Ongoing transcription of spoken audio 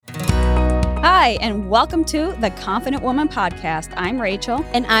Hi, and welcome to the Confident Woman Podcast. I'm Rachel.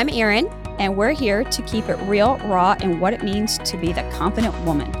 And I'm Erin. And we're here to keep it real, raw, and what it means to be the confident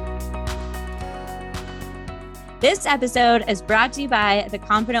woman. This episode is brought to you by the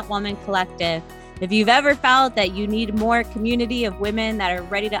Confident Woman Collective. If you've ever felt that you need more community of women that are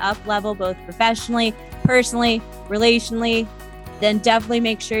ready to up-level both professionally, personally, relationally, then definitely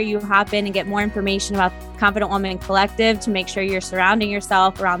make sure you hop in and get more information about Confident Woman Collective to make sure you're surrounding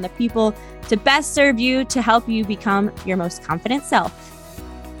yourself around the people to best serve you to help you become your most confident self.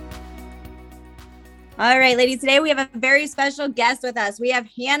 All right, ladies, today we have a very special guest with us. We have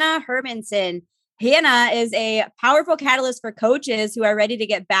Hanna Hermanson. Hanna is a powerful catalyst for coaches who are ready to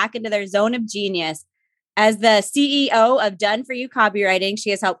get back into their zone of genius. As the CEO of Done For You Copywriting, she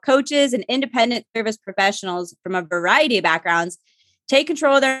has helped coaches and independent service professionals from a variety of backgrounds take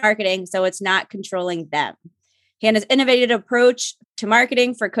control of their marketing so it's not controlling them. Hanna's innovative approach to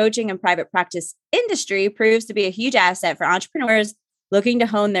marketing for coaching and private practice industry proves to be a huge asset for entrepreneurs looking to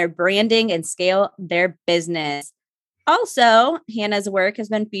hone their branding and scale their business. Also, Hanna's work has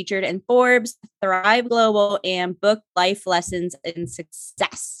been featured in Forbes, Thrive Global, and Book Life Lessons in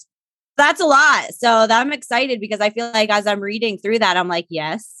Success. That's a lot. So I'm excited because I feel like as I'm reading through that, I'm like,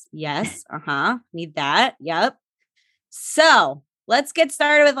 yes, need that. Yep. So let's get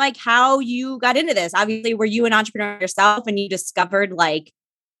started with like how you got into this. Obviously, were you an entrepreneur yourself and you discovered like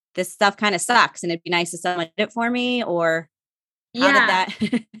this stuff kind of sucks and it'd be nice if someone did it for me, or how did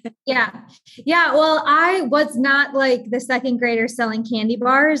that? Yeah. Well, I was not like the second grader selling candy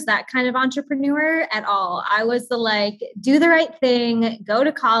bars, that kind of entrepreneur at all. I was the like, do the right thing, go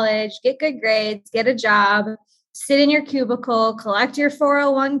to college, get good grades, get a job, sit in your cubicle, collect your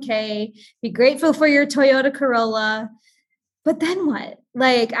 401k, be grateful for your Toyota Corolla. But then what?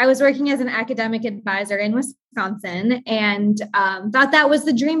 Like I was working as an academic advisor in Wisconsin and thought that was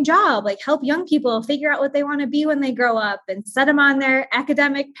the dream job, like help young people figure out what they want to be when they grow up and set them on their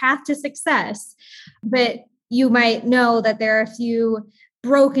academic path to success. But you might know that there are a few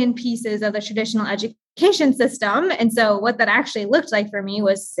broken pieces of the traditional education system. And so what that actually looked like for me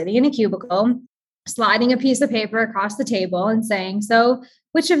was sitting in a cubicle, sliding a piece of paper across the table and saying, so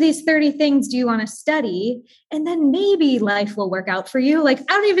which of these 30 things do you want to study? And then maybe life will work out for you. Like,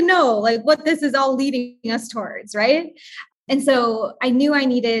 I don't even know like what this is all leading us towards. Right. And so I knew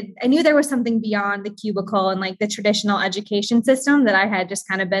there was something beyond the cubicle and like the traditional education system that I had just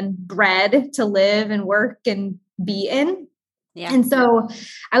kind of been bred to live and work and be in. Yeah. And so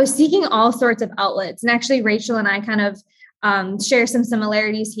I was seeking all sorts of outlets. And actually, Rachel and I kind of share some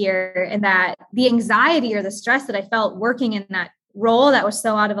similarities here in that the anxiety or the stress that I felt working in that role that was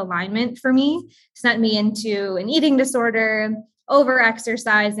so out of alignment for me sent me into an eating disorder, over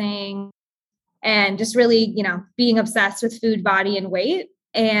exercising, and just really, being obsessed with food, body, and weight.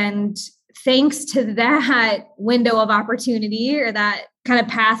 And thanks to that window of opportunity or that kind of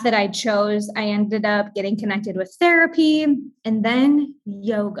path that I chose, I ended up getting connected with therapy and then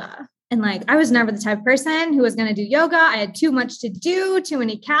yoga. And like, I was never the type of person who was going to do yoga. I had too much to do, too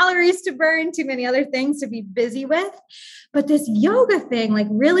many calories to burn, too many other things to be busy with. But this yoga thing like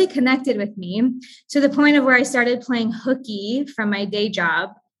really connected with me to the point of where I started playing hooky from my day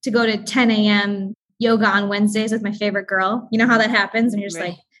job to go to 10 a.m. yoga on Wednesdays with my favorite girl. You know how that happens? And you're just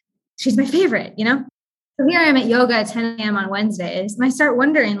like, she's my favorite, So here I am at yoga at 10 a.m. on Wednesdays. And I start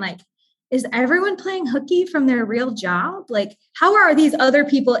wondering like, is everyone playing hooky from their real job? Like, how are these other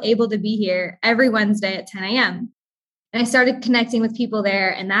people able to be here every Wednesday at 10 a.m.? And I started connecting with people there.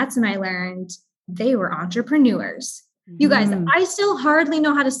 And that's when I learned they were entrepreneurs. You guys, I still hardly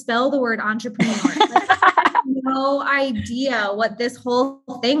know how to spell the word entrepreneur. Like, I had no idea what this whole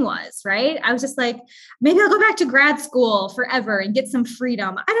thing was, right? I was just like, maybe I'll go back to grad school forever and get some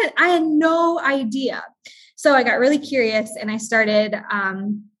freedom. I had no idea. So I got really curious and I started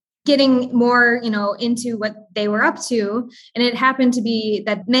getting more, into what they were up to. And it happened to be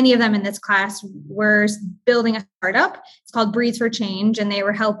that many of them in this class were building a startup. It's called Breathe for Change. And they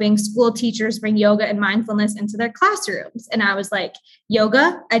were helping school teachers bring yoga and mindfulness into their classrooms. And I was like,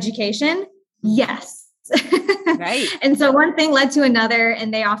 yoga, education, yes. Right. And so one thing led to another,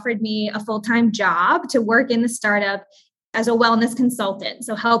 and they offered me a full-time job to work in the startup as a wellness consultant.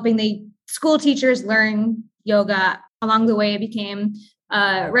 So helping the school teachers learn yoga. Along the way, I became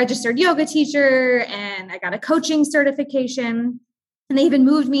a registered yoga teacher and I got a coaching certification. And they even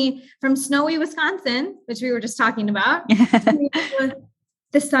moved me from snowy Wisconsin, which we were just talking about, to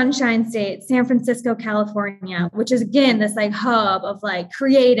the Sunshine State, San Francisco, California, which is again, this like hub of like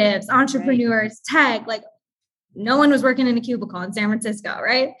creatives, entrepreneurs, tech, like no one was working in a cubicle in San Francisco,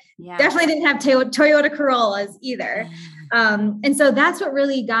 right? Yeah. Definitely didn't have Toyota Corollas either. And so that's what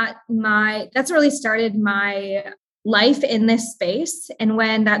really started my life in this space. And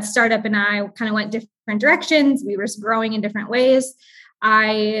when that startup and I kind of went different directions, we were growing in different ways.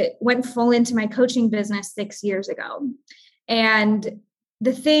 I went full into my coaching business 6 years ago. And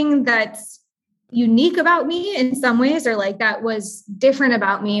the thing that's unique about me in some ways, or like that was different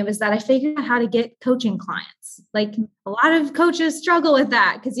about me, was that I figured out how to get coaching clients. Like a lot of coaches struggle with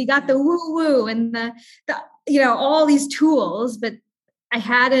that because you got the woo woo and the all these tools, but I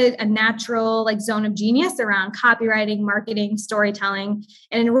had a natural like zone of genius around copywriting, marketing, storytelling,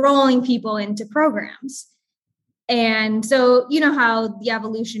 and enrolling people into programs. And so, you know how the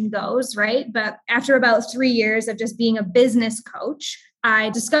evolution goes, right? But after about 3 years of just being a business coach,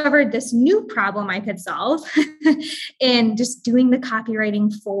 I discovered this new problem I could solve in just doing the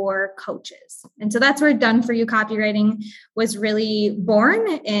copywriting for coaches. And so that's where Done For You copywriting was really born,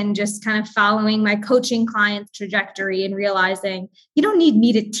 and just kind of following my coaching clients' trajectory and realizing you don't need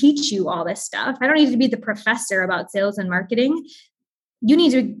me to teach you all this stuff. I don't need to be the professor about sales and marketing. You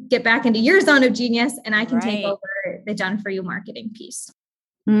need to get back into your zone of genius, and I can take over the Done For You marketing piece.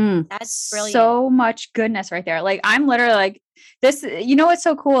 That's brilliant. So much goodness right there. Like I'm literally like this, what's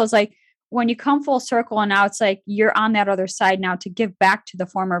so cool is like when you come full circle and now it's like, you're on that other side now to give back to the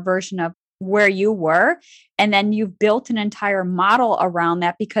former version of where you were. And then you've built an entire model around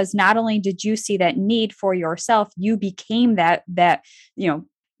that, because not only did you see that need for yourself, you became that,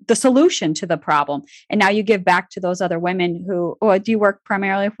 the solution to the problem. And now you give back to those other women who, do you work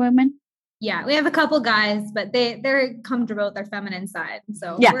primarily with women? Yeah, we have a couple guys, but they're comfortable with their feminine side.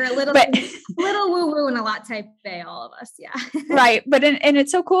 So we're a little woo-woo and a lot type A, all of us. Yeah. Right. But, and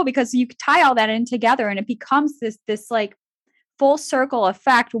it's so cool because you tie all that in together and it becomes this like full circle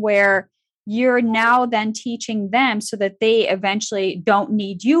effect where you're now then teaching them so that they eventually don't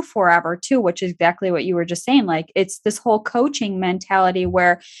need you forever too, which is exactly what you were just saying. Like it's this whole coaching mentality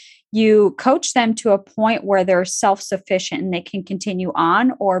where you coach them to a point where they're self-sufficient and they can continue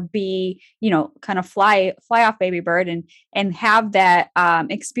on or be, kind of fly off baby bird and have that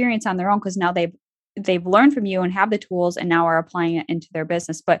experience on their own. Cause now they've learned from you and have the tools and now are applying it into their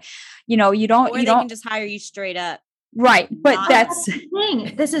business. But you can just hire you straight up. Right. But that's the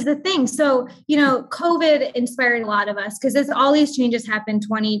thing. This is the thing. So, COVID inspired a lot of us because all these changes happened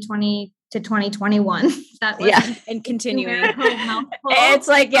 2020 to 2021. That was and continuing. It's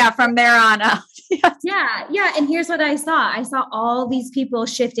like, from there on out. Yeah. And here's what I saw. I saw all these people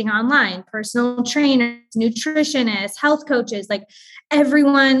shifting online, personal trainers, nutritionists, health coaches, like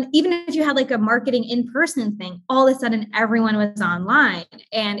everyone, even if you had like a marketing in-person thing, all of a sudden everyone was online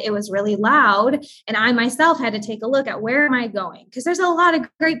and it was really loud. And I myself had to take a look at where am I going? Because there's a lot of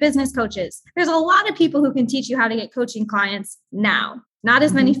great business coaches. There's a lot of people who can teach you how to get coaching clients now. Not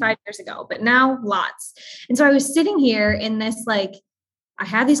as many 5 years ago, but now lots. And so I was sitting here in this, like, I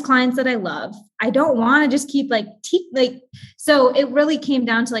have these clients that I love. I don't want to just keep so it really came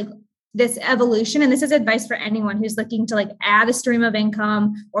down to like this evolution. And this is advice for anyone who's looking to like add a stream of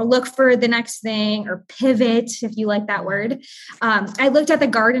income or look for the next thing or pivot, if you like that word. I looked at the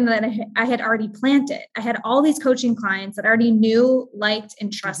garden that I had already planted. I had all these coaching clients that already knew, liked,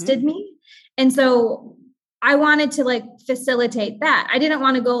 and trusted me. And so I wanted to like facilitate that. I didn't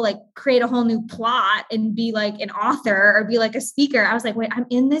want to go like create a whole new plot and be like an author or be like a speaker. I was like, wait, I'm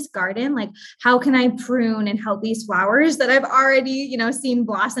in this garden. Like, how can I prune and help these flowers that I've already, seen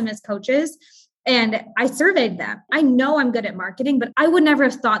blossom as coaches? And I surveyed them. I know I'm good at marketing, but I would never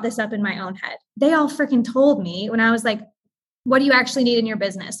have thought this up in my own head. They all freaking told me when I was like, what do you actually need in your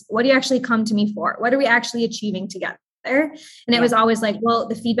business? What do you actually come to me for? What are we actually achieving together? And it was always like, well,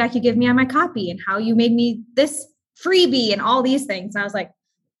 the feedback you give me on my copy and how you made me this freebie and all these things. And I was like,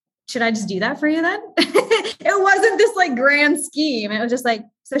 should I just do that for you then? It wasn't this like grand scheme. It was just like,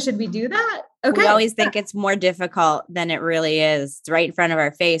 so should we do that? Okay. We always think it's more difficult than it really is. It's right in front of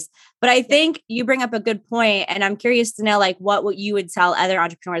our face. But I think you bring up a good point, and I'm curious to know like what you would tell other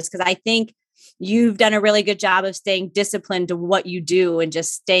entrepreneurs, because I think you've done a really good job of staying disciplined to what you do and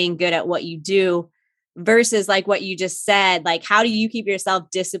just staying good at what you do. Versus like what you just said, like, how do you keep yourself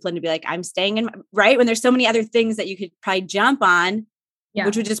disciplined to be like, I'm staying in, right? When there's so many other things that you could probably jump on,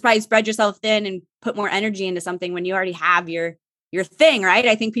 which would just probably spread yourself thin and put more energy into something when you already have your thing, right?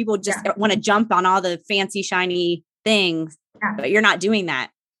 I think people just want to jump on all the fancy, shiny things, but you're not doing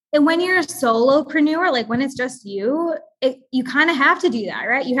that. And when you're a solopreneur, like when it's just you, you kind of have to do that,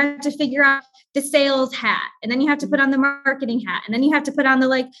 right? You have to figure out the sales hat, and then you have to put on the marketing hat, and then you have to put on the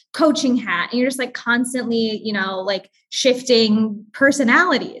like coaching hat. And you're just like constantly, like shifting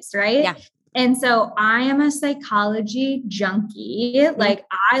personalities, right? Yeah. And so I am a psychology junkie. Like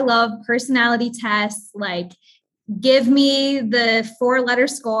I love personality tests, like give me the 4-letter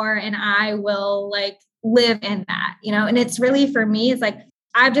score and I will like live in that, you know? And it's really, for me, it's like,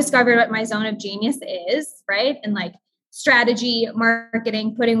 I've discovered what my zone of genius is, right? And like strategy,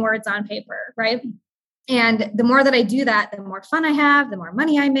 marketing, putting words on paper, right? And the more that I do that, the more fun I have, the more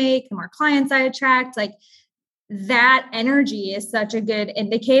money I make, the more clients I attract. Like that energy is such a good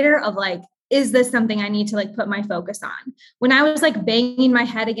indicator of like, is this something I need to like put my focus on? When I was like banging my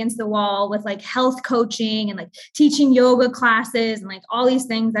head against the wall with like health coaching and like teaching yoga classes and like all these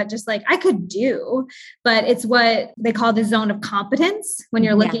things that just like I could do, but it's what they call the zone of competence. When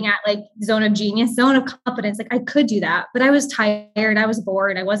you're looking at like zone of genius, zone of competence, like I could do that, but I was tired, I was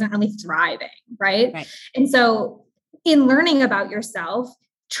bored, I wasn't really thriving. Right. And so in learning about yourself,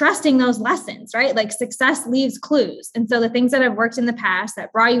 trusting those lessons, right? Like success leaves clues. And so the things that have worked in the past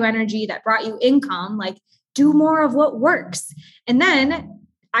that brought you energy, that brought you income, like do more of what works. And then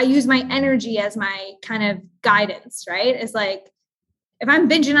I use my energy as my kind of guidance, right? It's like, if I'm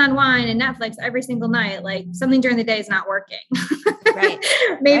binging on wine and Netflix every single night, like something during the day is not working. Right.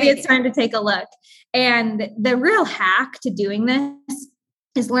 Maybe it's time to take a look. And the real hack to doing this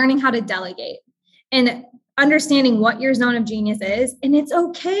is learning how to delegate and understanding what your zone of genius is. And it's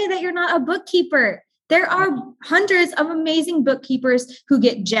okay that you're not a bookkeeper. There are hundreds of amazing bookkeepers who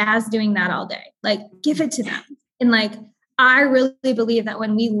get jazzed doing that all day. Like, give it to them. And like, I really believe that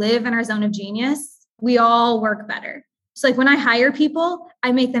when we live in our zone of genius, we all work better. So like when I hire people,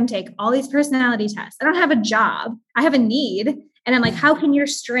 I make them take all these personality tests. I don't have a job. I have a need. And I'm like, how can your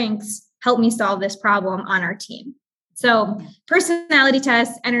strengths help me solve this problem on our team? So personality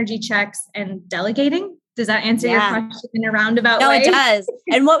tests, energy checks, and delegating. Does that answer your question in a roundabout way? No, it does.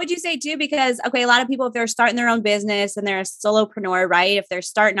 And what would you say too? Because, okay, a lot of people, if they're starting their own business and they're a solopreneur, right? If they're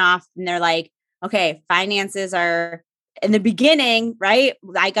starting off and they're like, okay, finances are in the beginning, right?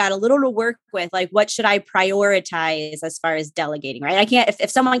 I got a little to work with. Like, what should I prioritize as far as delegating, right? I can't, if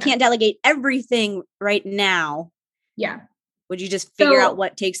someone can't delegate everything right now. Yeah. Would you just figure out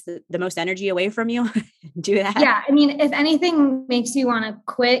what takes the most energy away from you? Do that? Yeah. I mean, if anything makes you want to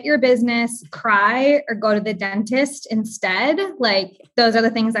quit your business, cry, or go to the dentist instead, like those are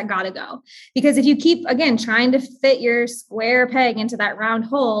the things that got to go. Because if you keep, again, trying to fit your square peg into that round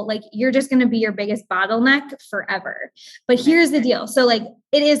hole, like you're just going to be your biggest bottleneck forever. But here's the deal. So like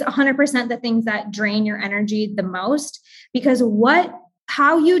it is 100% the things that drain your energy the most, because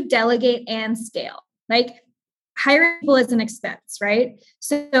how you delegate and scale, like hiring people is an expense, right?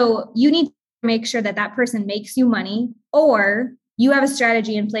 So you need to make sure that that person makes you money, or you have a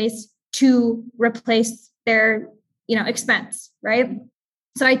strategy in place to replace their, expense, right?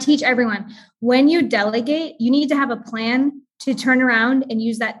 So I teach everyone, when you delegate, you need to have a plan to turn around and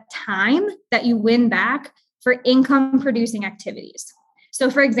use that time that you win back for income producing activities. So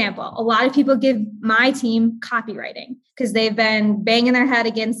for example, a lot of people give my team copywriting because they've been banging their head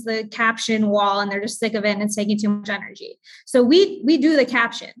against the caption wall and they're just sick of it and it's taking too much energy. So we do the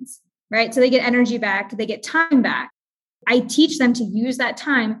captions, right? So they get energy back, they get time back. I teach them to use that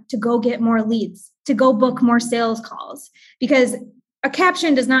time to go get more leads, to go book more sales calls, because a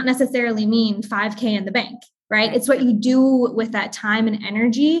caption does not necessarily mean 5K in the bank, right? It's what you do with that time and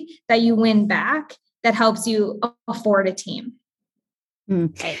energy that you win back that helps you afford a team.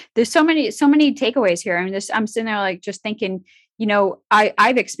 There's so many takeaways here. I mean, I'm sitting there like just thinking,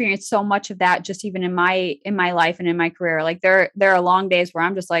 I've experienced so much of that just even in my life and in my career. Like there are long days where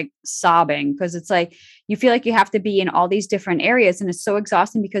I'm just like sobbing because it's like, you feel like you have to be in all these different areas. And it's so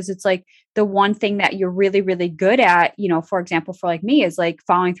exhausting because it's like the one thing that you're really, really good at, for example, for like me is like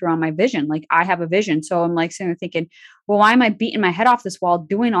following through on my vision. Like I have a vision. So I'm like sitting there thinking, well, why am I beating my head off this wall,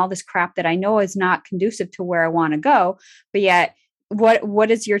 doing all this crap that I know is not conducive to where I want to go? But yet, what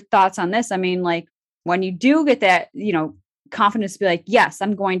is your thoughts on this? I mean, like when you do get that, confidence to be like, yes,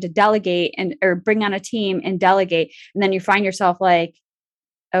 I'm going to delegate or bring on a team and delegate. And then you find yourself like,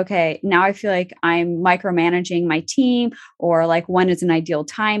 okay, now I feel like I'm micromanaging my team, or like when is an ideal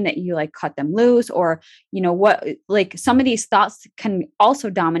time that you like cut them loose, or, what, like some of these thoughts can also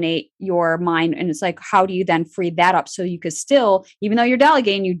dominate your mind. And it's like, how do you then free that up so you could still, even though you're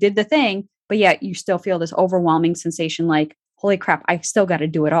delegating, you did the thing, but yet you still feel this overwhelming sensation like, holy crap, I still got to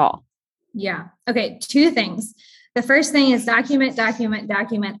do it all. Yeah. Okay. 2 things. The first thing is document,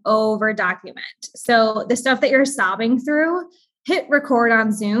 over document. So the stuff that you're sobbing through, hit record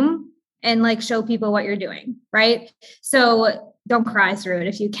on Zoom and like show people what you're doing. Right. So don't cry through it.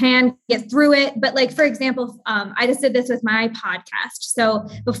 If you can, get through it. But like, for example, I just did this with my podcast. So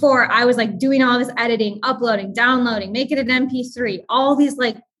before I was like doing all this editing, uploading, downloading, make it an MP3, all these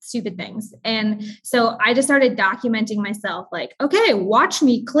like stupid things. And so I just started documenting myself like, okay, watch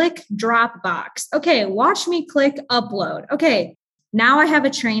me click Dropbox. Okay, watch me click upload. Okay, now I have a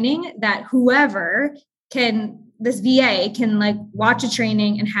training that whoever this VA can like watch a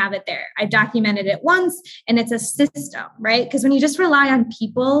training and have it there. I documented it once and it's a system, right? Because when you just rely on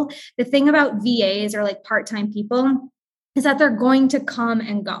people, the thing about VAs or like part-time people is that they're going to come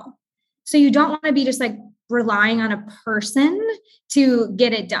and go. So you don't want to be just like relying on a person to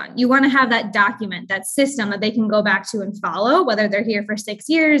get it done. You want to have that document, that system that they can go back to and follow, whether they're here for 6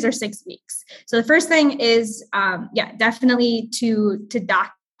 years or 6 weeks. So the first thing is, definitely to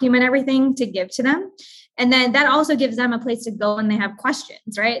document everything to give to them. And then that also gives them a place to go when they have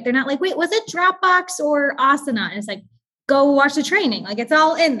questions, right? They're not like, wait, was it Dropbox or Asana? And it's like, go watch the training. Like it's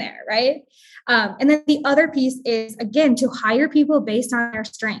all in there, right? And then the other piece is, again, to hire people based on their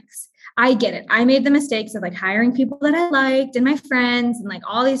strengths. I get it. I made the mistakes of like hiring people that I liked and my friends and like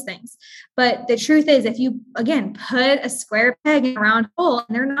all these things. But the truth is, if you, again, put a square peg in a round hole and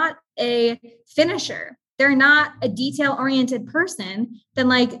they're not a finisher, they're not a detail-oriented person, then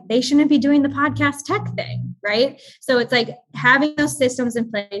like they shouldn't be doing the podcast tech thing, right? So it's like having those systems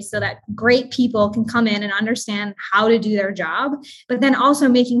in place so that great people can come in and understand how to do their job, but then also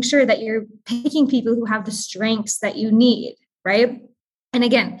making sure that you're picking people who have the strengths that you need, right? And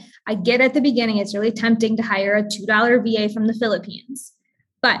again, I get at the beginning, it's really tempting to hire a $2 VA from the Philippines,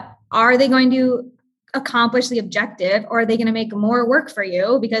 but are they going to accomplish the objective, or are they going to make more work for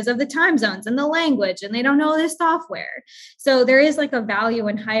you because of the time zones and the language and they don't know this software? So there is like a value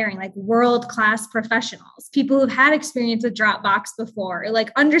in hiring like world-class professionals, people who've had experience with Dropbox before, like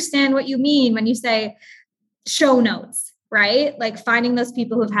understand what you mean when you say show notes, right? Like finding those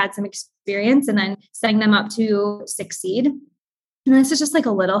people who've had some experience and then setting them up to succeed. And this is just like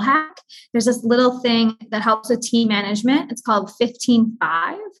a little hack. There's this little thing that helps with team management. It's called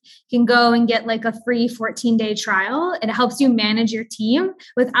 15-5. You can go and get like a free 14-day trial. It helps you manage your team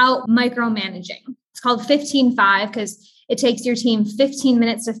without micromanaging. It's called 15-5 because it takes your team 15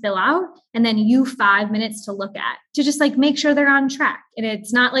 minutes to fill out and then you 5 minutes to look at, to just like make sure they're on track. And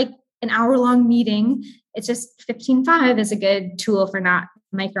it's not like an hour-long meeting. It's just 15-5 is a good tool for not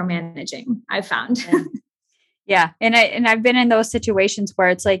micromanaging, I've found. Yeah. And I've been in those situations where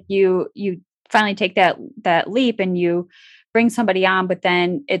it's like you finally take that leap and you bring somebody on, but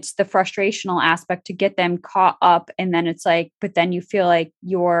then it's the frustrational aspect to get them caught up. And then it's like, but then you feel like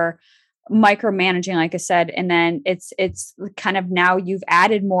you're micromanaging, like I said, and then it's kind of now you've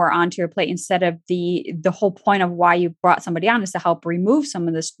added more onto your plate instead of the whole point of why you brought somebody on is to help remove some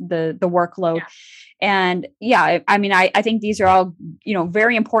of this, the workload. Yeah. And yeah, I mean, I think these are all,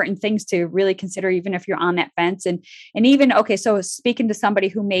 very important things to really consider, even if you're on that fence. And even, okay, so speaking to somebody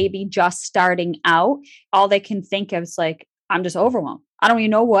who may be just starting out, all they can think of is like, I'm just overwhelmed. I don't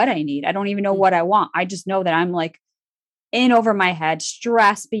even know what I need. I don't even know what I want. I just know that I'm like in over my head,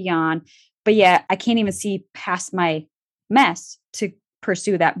 stressed beyond, but yeah, I can't even see past my mess to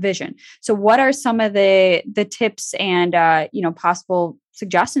pursue that vision. So what are some of the tips and, possible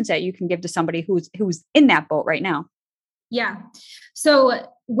suggestions that you can give to somebody who's in that boat right now? Yeah. So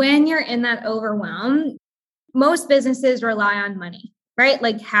when you're in that overwhelm, most businesses rely on money, right?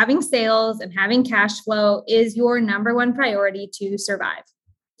 Like having sales and having cash flow is your number one priority to survive.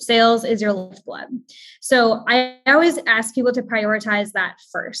 Sales is your lifeblood. So I always ask people to prioritize that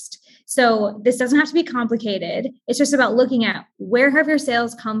first. So this doesn't have to be complicated. It's just about looking at where have your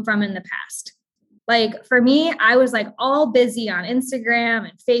sales come from in the past. Like for me, I was like all busy on Instagram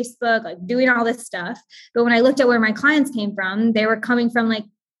and Facebook, like doing all this stuff. But when I looked at where my clients came from, they were coming from like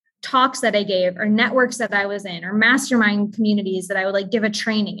talks that I gave or networks that I was in or mastermind communities that I would like give a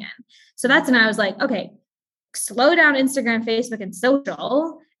training in. So that's when I was like, okay, slow down Instagram, Facebook, and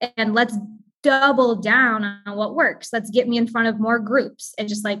social, and let's double down on what works. Let's get me in front of more groups and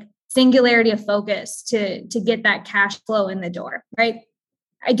just like singularity of focus to get that cash flow in the door, right?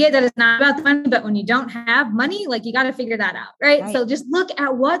 I get that it's not about the money, but when you don't have money, like you got to figure that out, right? So just look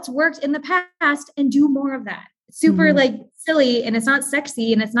at what's worked in the past and do more of that. It's super like silly and it's not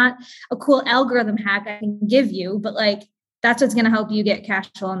sexy and it's not a cool algorithm hack I can give you, but like that's what's going to help you get cash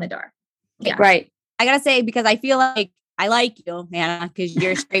flow in the door. Yeah. Right. I got to say, because I feel like I like you, Hanna, because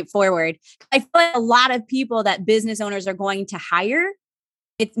you're straightforward. I feel like a lot of people that business owners are going to hire,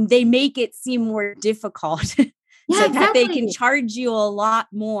 they make it seem more difficult. So that they can charge you a lot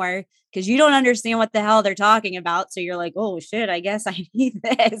more because you don't understand what the hell they're talking about. So you're like, oh shit, I guess I need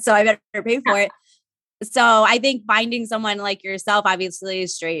this. So I better pay for it. So I think finding someone like yourself, obviously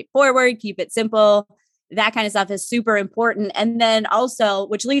straightforward, keep it simple, that kind of stuff is super important. And then also,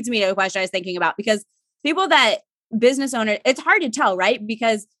 which leads me to a question I was thinking about, because people that business owners, it's hard to tell, right?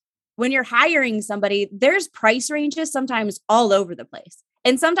 Because when you're hiring somebody, there's price ranges sometimes all over the place.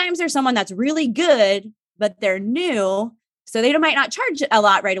 And sometimes there's someone that's really good, but they're new. So they might not charge a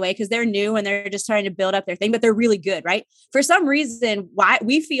lot right away because they're new and they're just trying to build up their thing, but they're really good, right? For some reason, why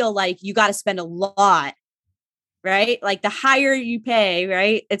we feel like you got to spend a lot, right? Like the higher you pay,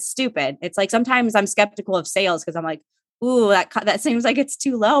 right? It's stupid. It's like sometimes I'm skeptical of sales because I'm like, ooh, that seems like it's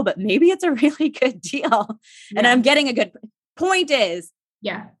too low, but maybe it's a really good deal. And I'm getting a good point is,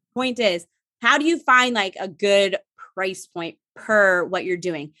 how do you find like a good price point per what you're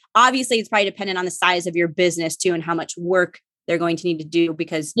doing? Obviously, it's probably dependent on the size of your business too and how much work they're going to need to do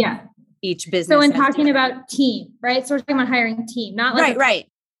because each business. So when talking about team, right? So we're talking about hiring a team, not like right.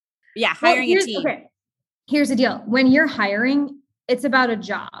 Yeah, hiring a team. Okay. Here's the deal. When you're hiring, it's about a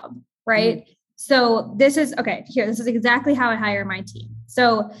job, right? Mm-hmm. So this is exactly how I hire my team.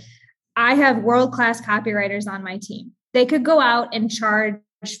 So I have world-class copywriters on my team. They could go out and charge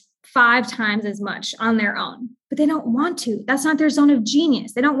 5 times as much on their own, but they don't want to. That's not their zone of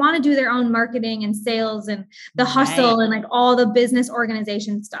genius. They don't want to do their own marketing and sales and the hustle and like all the business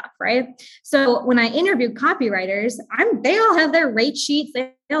organization stuff, right? So when I interview copywriters, they all have their rate sheets.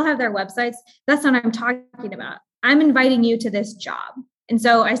 They all have their websites. That's what I'm talking about. I'm inviting you to this job. And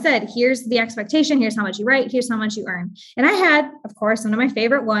so I said, here's the expectation. Here's how much you write. Here's how much you earn. And I had, of course, one of my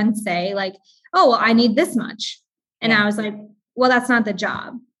favorite ones say like, oh, well, I need this much. And I was like, well, that's not the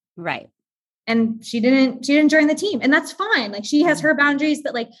job. Right. And she didn't join the team, and that's fine. Like she has her boundaries,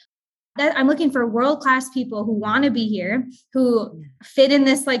 but like that, I'm looking for world-class people who want to be here, who fit in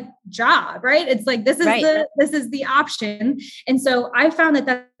this like job, right? It's like, this is the option. And so I found that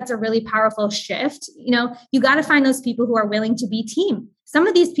that's a really powerful shift. You know, you got to find those people who are willing to be team. Some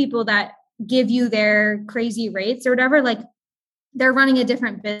of these people that give you their crazy rates or whatever, like they're running a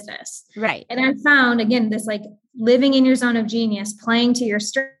different business. Right. And I found, again, this like living in your zone of genius, playing to your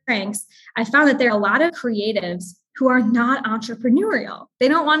strengths. I found that there are a lot of creatives who are not entrepreneurial. They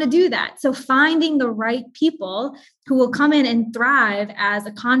don't want to do that. So finding the right people who will come in and thrive as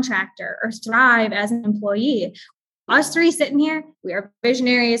a contractor or thrive as an employee. Us 3 sitting here, we are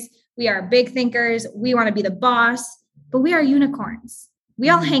visionaries. We are big thinkers. We want to be the boss, but we are unicorns. We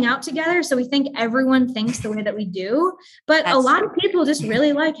all hang out together. So we think everyone thinks the way that we do, but a lot of people just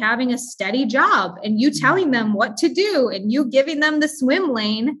really like having a steady job and you telling them what to do and you giving them the swim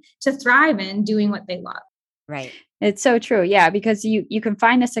lane to thrive in doing what they love. Right. It's so true. Yeah. Because you can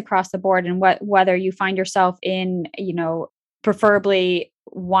find this across the board and whether you find yourself in, preferably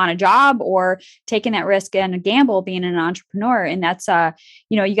want a job or taking that risk and a gamble being an entrepreneur. And that's,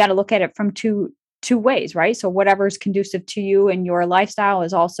 you got to look at it from two ways, right? So whatever's conducive to you and your lifestyle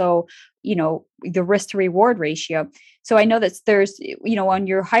is also, the risk to reward ratio. So I know that there's, when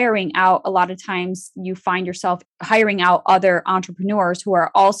you're hiring out, a lot of times you find yourself hiring out other entrepreneurs who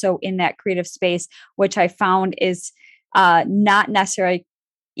are also in that creative space, which I found is not necessarily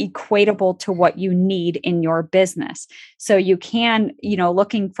equatable to what you need in your business. So you can,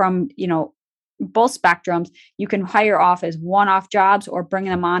 looking from, both spectrums, you can hire off as one-off jobs or bring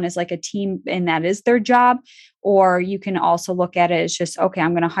them on as like a team and that is their job. Or you can also look at it as just, okay,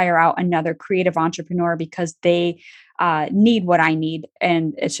 I'm going to hire out another creative entrepreneur because they need what I need.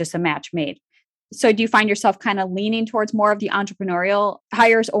 And it's just a match made. So do you find yourself kind of leaning towards more of the entrepreneurial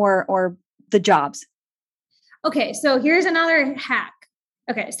hires or the jobs? Okay. So here's another hack.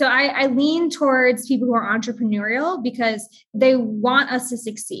 Okay. So I lean towards people who are entrepreneurial because they want us to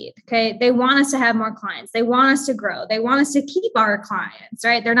succeed. Okay. They want us to have more clients. They want us to grow. They want us to keep our clients,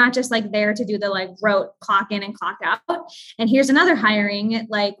 right? They're not just like there to do the like rote clock in and clock out. And here's another hiring,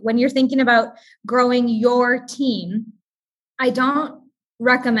 like when you're thinking about growing your team, I don't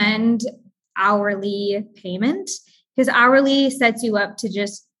recommend hourly payment because hourly sets you up to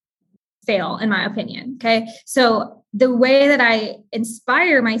just fail, in my opinion. Okay. So the way that I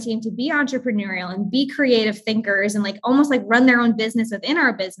inspire my team to be entrepreneurial and be creative thinkers and like almost like run their own business within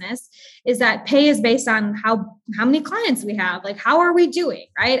our business is that pay is based on how many clients we have. Like, how are we doing?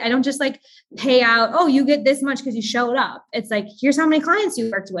 Right. I don't just like pay out, oh, you get this much because you showed up. It's like, here's how many clients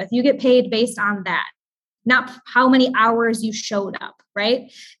you worked with. You get paid based on that, not how many hours you showed up. Right.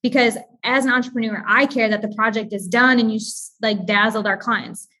 Because as an entrepreneur, I care that the project is done and you like dazzled our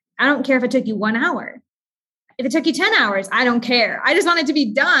clients. I don't care if it took you 1 hour. if it took you 10 hours, I don't care. I just want it to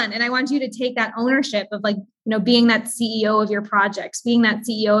be done. And I want you to take that ownership of like, being that CEO of your projects, being that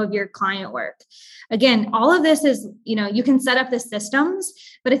CEO of your client work. Again, all of this is, you can set up the systems,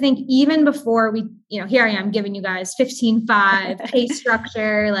 but I think even before we, here I am giving you guys 15-5 pay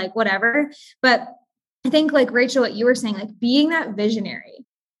structure, like whatever. But I think like Rachel, what you were saying, like being that visionary,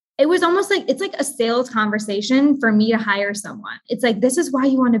 it was almost like, it's like a sales conversation for me to hire someone. It's like, this is why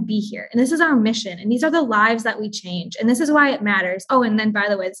you want to be here. And this is our mission. And these are the lives that we change. And this is why it matters. Oh, and then by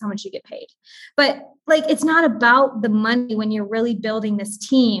the way, that's how much you get paid. But like, it's not about the money when you're really building this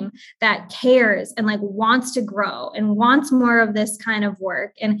team that cares and like wants to grow and wants more of this kind of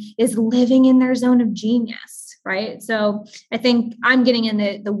work and is living in their zone of genius. Right. So I think I'm getting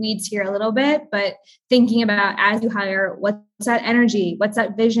in the weeds here a little bit, but thinking about as you hire, what's that energy? What's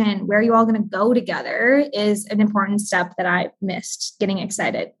that vision? Where are you all going to go together is an important step that I missed getting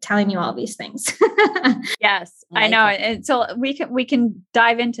excited, telling you all these things. Yes, I know. And so we can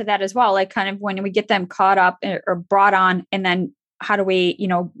dive into that as well. Like kind of when we get them caught up or brought on, and then how do we,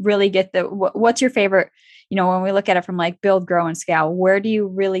 really get what's your favorite, when we look at it from like build, grow, and scale, where do you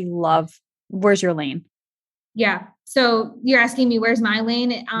really love, where's your lane? Yeah. So you're asking me, where's my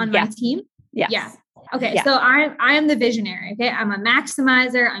lane on my team? Yes. Yeah. Okay. Yeah. So I am the visionary. Okay. I'm a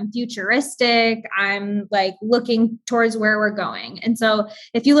maximizer. I'm futuristic. I'm like looking towards where we're going. And so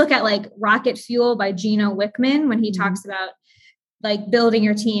if you look at like Rocket Fuel by Gino Wickman, when he talks about like building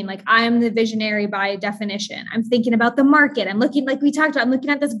your team, like I am the visionary by definition. I'm thinking about the market. I'm looking, like we talked about, I'm looking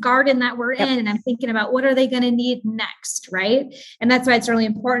at this garden that we're in, and I'm thinking about what are they going to need next. Right. And that's why it's really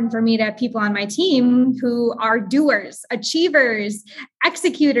important for me to have people on my team who are doers, achievers,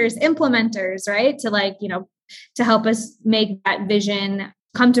 executors, implementers, right. To like, to help us make that vision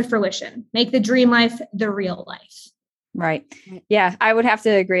come to fruition, make the dream life the real life. Right. Yeah. I would have to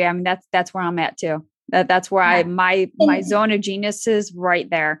agree. I mean, that's where I'm at too. That's where my zone of genius is right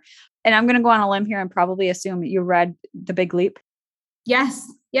there. And I'm going to go on a limb here and probably assume you read The Big Leap.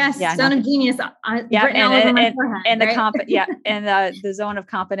 Yes. Yeah, zone of genius. Written all over my forehead, and right? And the zone of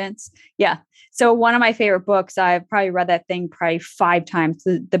competence. Yeah. So one of my favorite books, I've probably read that thing probably 5 times.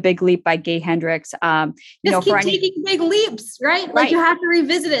 The Big Leap by Gay Hendricks. Just keep taking big leaps, right? Like you have to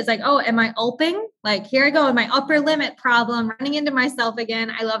revisit it. It's like, oh, am I oping? Like here I go in my upper limit problem, running into myself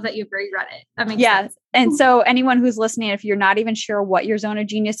again. I love that you've reread it. That makes sense. And so anyone who's listening, if you're not even sure what your zone of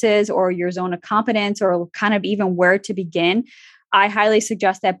genius is or your zone of competence or kind of even where to begin, I highly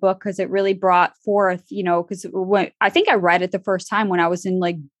suggest that book because it really brought forth, because when I think I read it the first time when I was in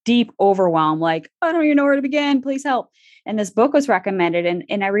like deep overwhelm, like, I don't even know where to begin, please help. And this book was recommended.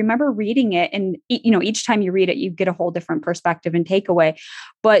 And I remember reading it, and, each time you read it, you get a whole different perspective and takeaway,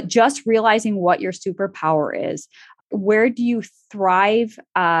 but just realizing what your superpower is. Where do you thrive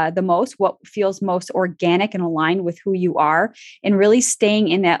the most? What feels most organic and aligned with who you are, and really staying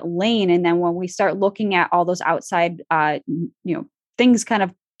in that lane. And then when we start looking at all those outside, things kind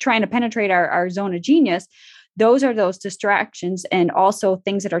of trying to penetrate our zone of genius, those are those distractions and also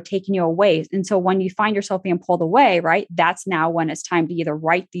things that are taking you away. And so when you find yourself being pulled away, right, that's now when it's time to either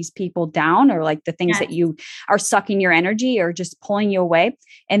write these people down or like the things that you are sucking your energy or just pulling you away.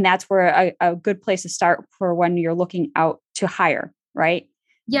 And that's where a good place to start for when you're looking out to hire, right?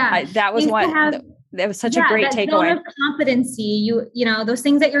 Yeah. That was that was such a great takeaway. Zone of competency, those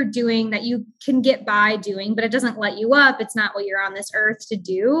things that you're doing that you can get by doing, but it doesn't let you up. It's not what you're on this earth to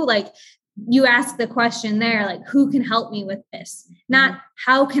do. Like, you ask the question there, like, who can help me with this? Not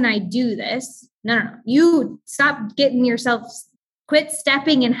how can I do this? No. You stop getting yourself, quit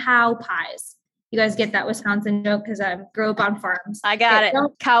stepping in how pies. You guys get that Wisconsin joke? Because I grew up on farms. I got it.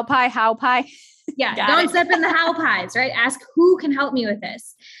 Cow pie, how pie. Yeah. Don't step in the how pies, right? Ask who can help me with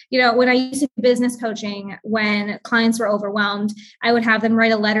this. When I used to do business coaching, when clients were overwhelmed, I would have them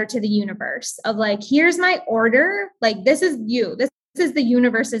write a letter to the universe of like, here's my order. Like, this is you. This is the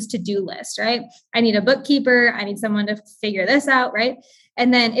universe's to-do list, right? I need a bookkeeper. I need someone to figure this out, right?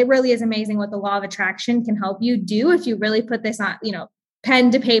 And then it really is amazing what the law of attraction can help you do if you really put this on,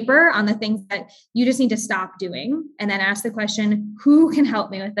 pen to paper on the things that you just need to stop doing. And then ask the question, who can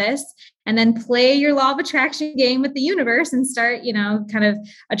help me with this? And then play your law of attraction game with the universe and start, kind of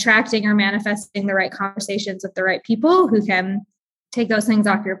attracting or manifesting the right conversations with the right people who can take those things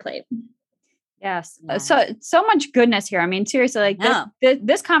off your plate. Yes. So much goodness here. I mean, seriously, like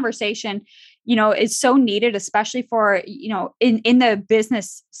this conversation, is so needed, especially for, in the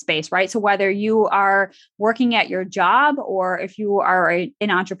business space, right? So whether you are working at your job or if you are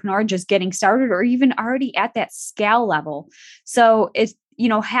an entrepreneur just getting started or even already at that scale level. So it's,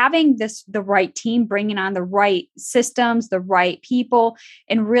 having the right team, bringing on the right systems, the right people.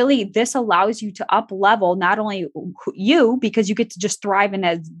 And really this allows you to up level, not only you, because you get to just thrive in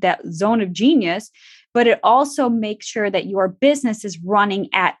that zone of genius, but it also makes sure that your business is running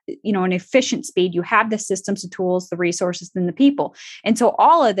at, an efficient speed. You have the systems, the tools, the resources, and the people. And so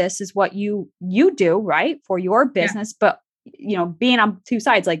all of this is what you do, right, for your business. Yeah. But being on two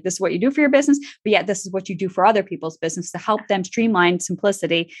sides, like this is what you do for your business, but yet this is what you do for other people's business to help them streamline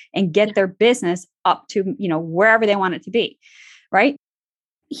simplicity and get their business up to, wherever they want it to be. Right.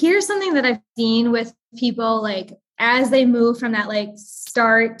 Here's something that I've seen with people, like as they move from that like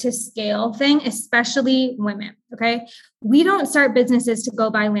start to scale thing, especially women. Okay. We don't start businesses to go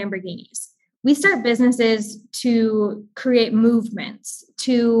buy Lamborghinis. We start businesses to create movements,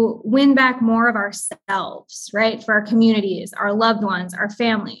 to win back more of ourselves, right? For our communities, our loved ones, our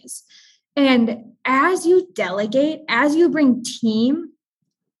families. And as you delegate, as you bring team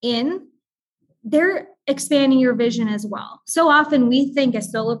in, they're expanding your vision as well. So often we think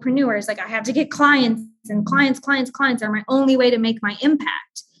as solopreneurs, like I have to get clients, and clients are my only way to make my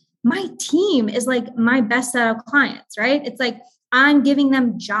impact. My team is like my best set of clients, right? It's like, I'm giving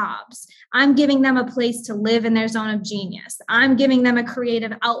them jobs. I'm giving them a place to live in their zone of genius. I'm giving them a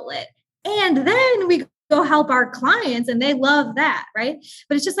creative outlet. And then we go help our clients and they love that, right?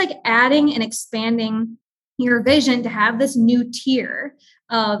 But it's just like adding and expanding your vision to have this new tier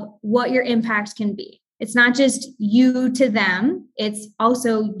of what your impact can be. It's not just you to them. It's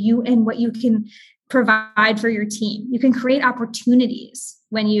also you and what you can provide for your team. You can create opportunities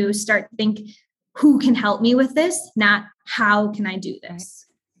when you start to think, who can help me with this? Not how can I do this?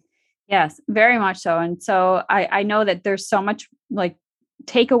 Yes, very much so. And so I know that there's so much like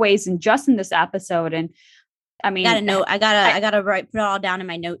takeaways in this episode. And I mean, I gotta put it all down in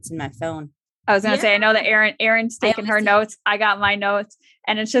my notes in my phone. I was going to say, I know that Erin's taking her notes. I got my notes,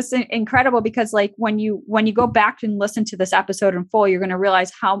 and it's just incredible because like when you go back and listen to this episode in full, you're going to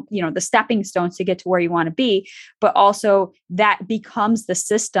realize how, the stepping stones to get to where you want to be, but also that becomes the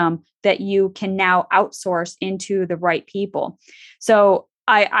system that you can now outsource into the right people. So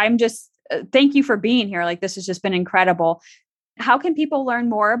I'm just, thank you for being here. Like, this has just been incredible. How can people learn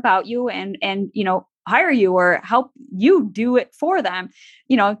more about you and, hire you or help you do it for them,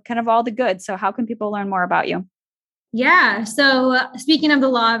 kind of all the good. So how can people learn more about you? Yeah. So speaking of the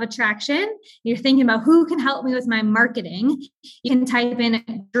law of attraction, you're thinking about who can help me with my marketing. You can type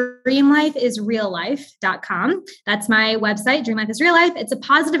in dreamlifeisreallife.com. That's my website, Dream Life is Real Life. It's a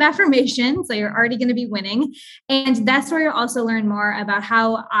positive affirmation. So you're already going to be winning. And that's where you'll also learn more about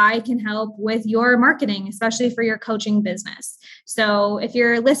how I can help with your marketing, especially for your coaching business. So if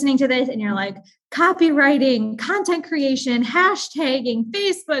you're listening to this and you're like, copywriting, content creation, hashtagging,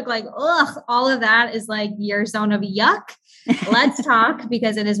 Facebook, like, all of that is like your zone of yuck. Let's talk,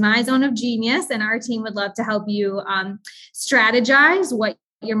 because it is my zone of genius, and our team would love to help you strategize what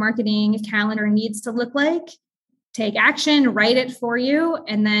your marketing calendar needs to look like, take action, write it for you.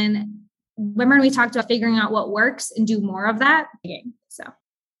 And then remember, we talked about figuring out what works and do more of that. So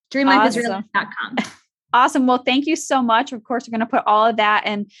dreamlifeisreallife.com. Awesome. Well, thank you so much. Of course, we're going to put all of that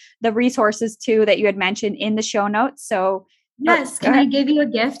and the resources too that you had mentioned in the show notes. So yes, can I give you a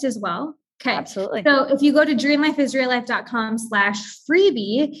gift as well? Okay. Absolutely. So if you go to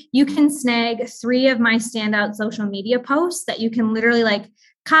dreamlifeisreallife.com/freebie, you can snag 3 of my standout social media posts that you can literally like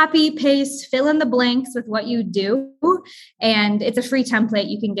copy, paste, fill in the blanks with what you do. And it's a free template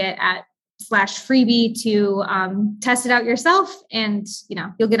you can get at /freebie to test it out yourself. And,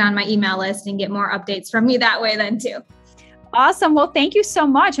 you'll get on my email list and get more updates from me that way then too. Awesome. Well, thank you so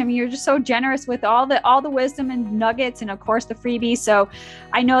much. I mean, you're just so generous with all the wisdom and nuggets, and of course the freebie. So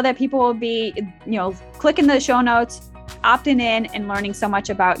I know that people will be, clicking the show notes, opting in and learning so much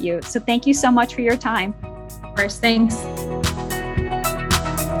about you. So thank you so much for your time. Of course. Thanks.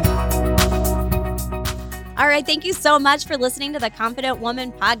 All right. Thank you so much for listening to the Confident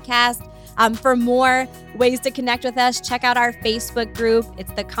Woman podcast. For more ways to connect with us, check out our Facebook group.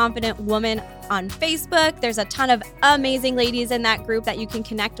 It's the Confident Woman on Facebook. There's a ton of amazing ladies in that group that you can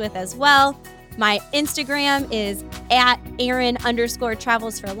connect with as well. My Instagram is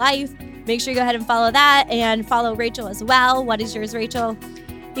 @Erin_travels for life. Make sure you go ahead and follow that, and follow Rachel as well. What is yours, Rachel?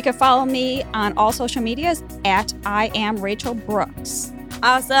 You can follow me on all social medias @I am Rachel Brooks.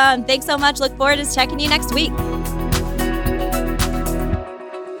 Awesome. Thanks so much. Look forward to checking you next week.